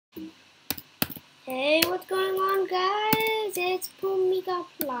Hey, what's going on, guys? It's Pumika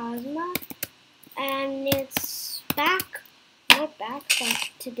Plasma, and it's back. Not back, but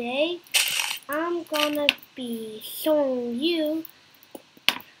today I'm gonna be showing you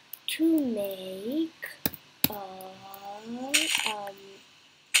to make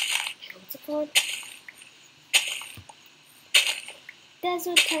what's it called?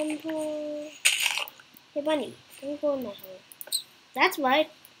 Desert temple. Hey, bunny, don't go in my hole. That's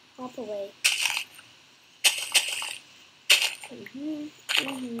right. Hop away. Mhm.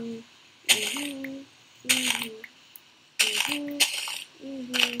 Mhm. Mhm. Mhm. Mhm.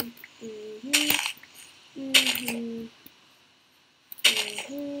 Mhm. Mhm. Mhm.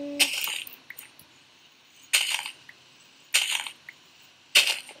 Mhm.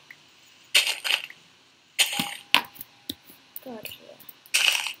 Gotcha.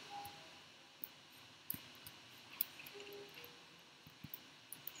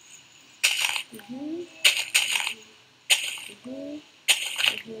 Mhm. Mhm.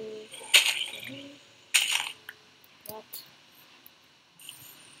 Mhm. Mhm. What?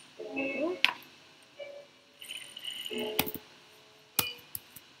 Mhm.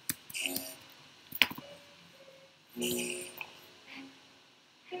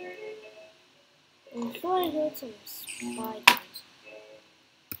 I'm sure I heard some spiders.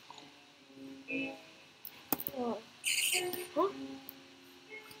 Oh. Huh?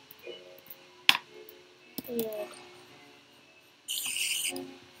 Weird.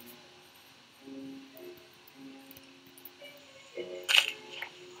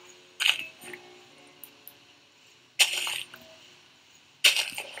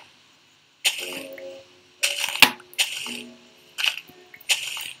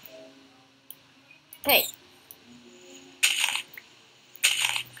 Hey.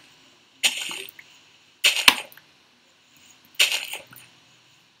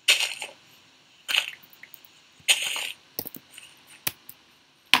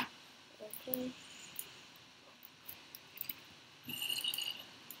 Okay.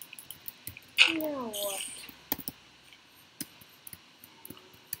 Now what?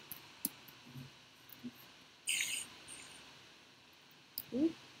 Hmm?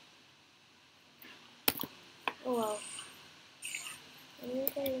 Oh well. I'm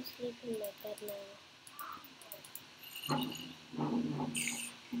going to sleep in my bed now.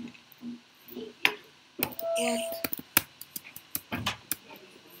 What?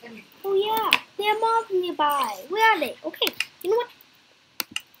 Oh yeah, there are mobs nearby. Where are they? Okay, you know what?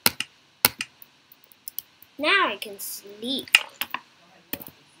 Now I can sleep.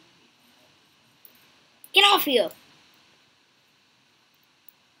 Get off here!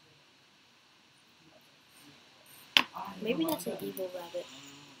 Maybe that's an evil rabbit.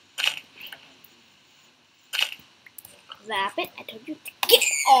 Rabbit, I told you to get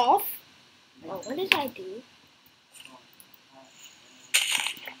off! Oh, what did I do?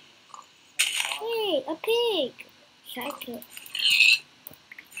 Hey, a pig! Should I kill?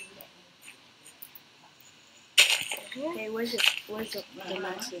 Hey, where's the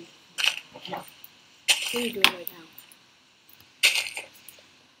medicine? What are you doing right now?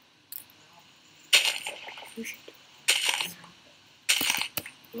 You should do it.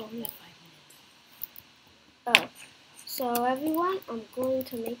 No, only 5 minutes. Oh, so everyone, I'm going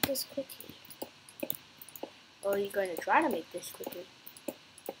to make this quickly. Oh, you're going to try to make this quickly.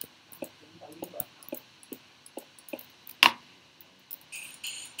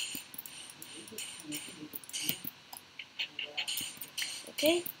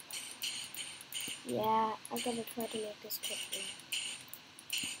 Okay? Yeah, I'm gonna try to make this quickly.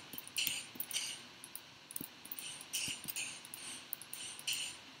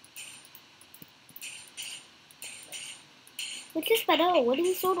 Which is better, a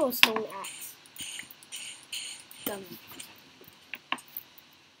wooden sword or a stone axe?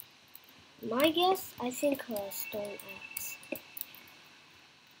 My guess, I think a stone axe.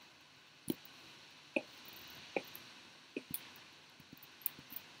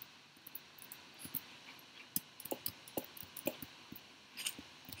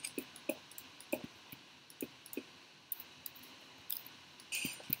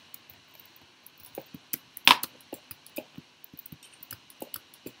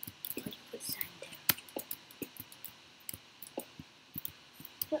 Why do you put sand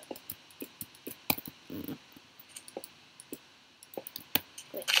there?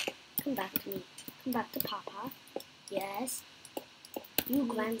 Wait, come back to me. Come back to Papa. Yes. You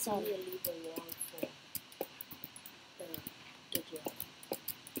grandson. You leave a wall for the jail.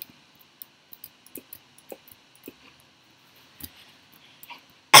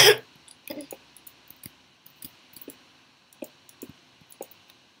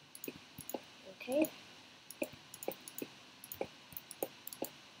 Okay.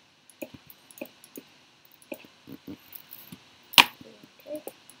 Okay.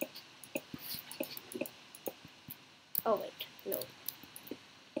 Oh wait, no.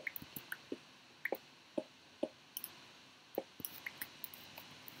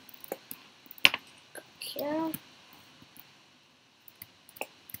 Yeah.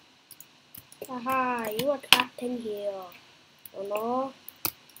 Aha, you are trapped in here. Oh no.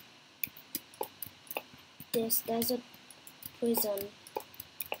 This desert prison.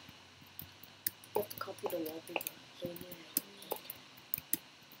 You have to copy the wallpaper. So you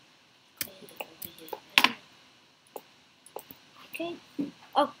Okay.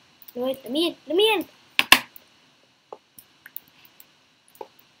 Oh, no, wait, let me in. Let me in.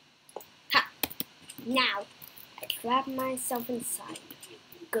 Ha! Now, I trap myself inside.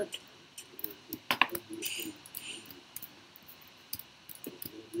 Good.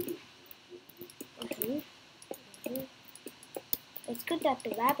 It's good that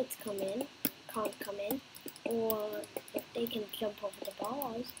the rabbits can't come in, or if they can jump over the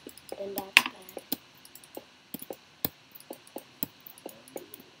bars, then that's bad.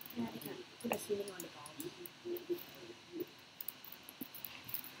 yeah, they can put a ceiling on the balls.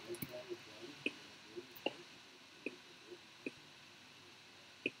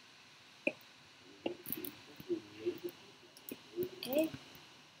 Okay.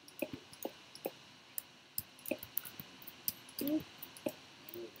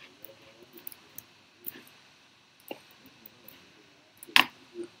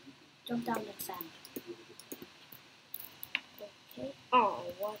 Jump down that sand. Okay. Oh,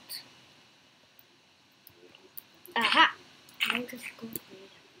 what? Aha! Now just go create.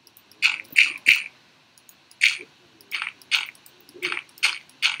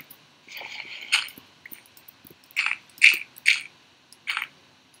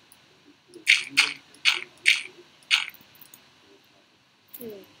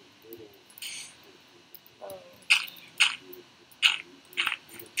 Oh.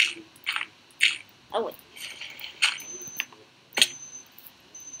 Oh wait.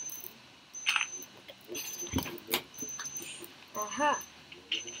 Aha!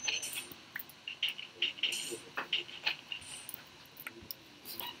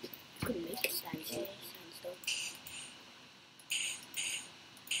 Couldn't make it sandstone.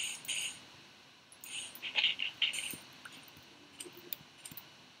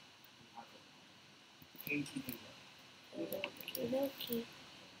 Okay.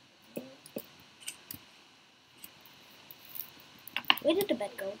 Where did the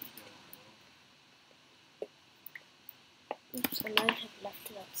bed go? Oops, I might have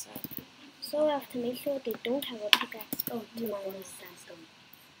left it outside. So I have to make sure they don't have a pickaxe. Oh, to mine. one is sandstone.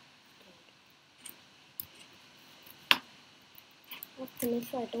 I have to make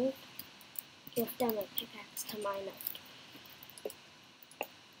sure I don't give them a pickaxe to mine out.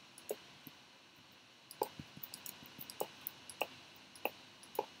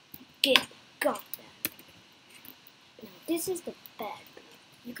 Got that. Now this is the bed.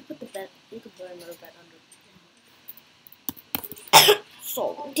 You could put the bed. You could put another bed under.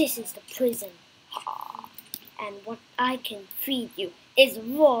 So this is the prison. And what I can feed you is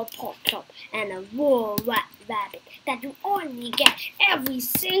raw pork chop and a raw rabbit that you only get every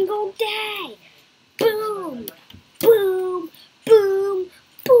single day. Boom, boom, boom,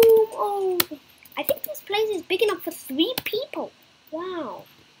 boom. Oh, I think this place is big enough for 3 people. Wow.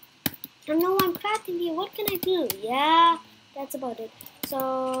 I know I'm trapped in here. What can I do? Yeah, that's about it.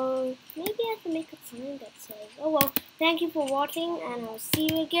 So maybe I can make a sign that says, oh well, thank you for watching and I'll see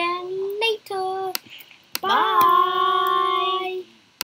you again later. Bye.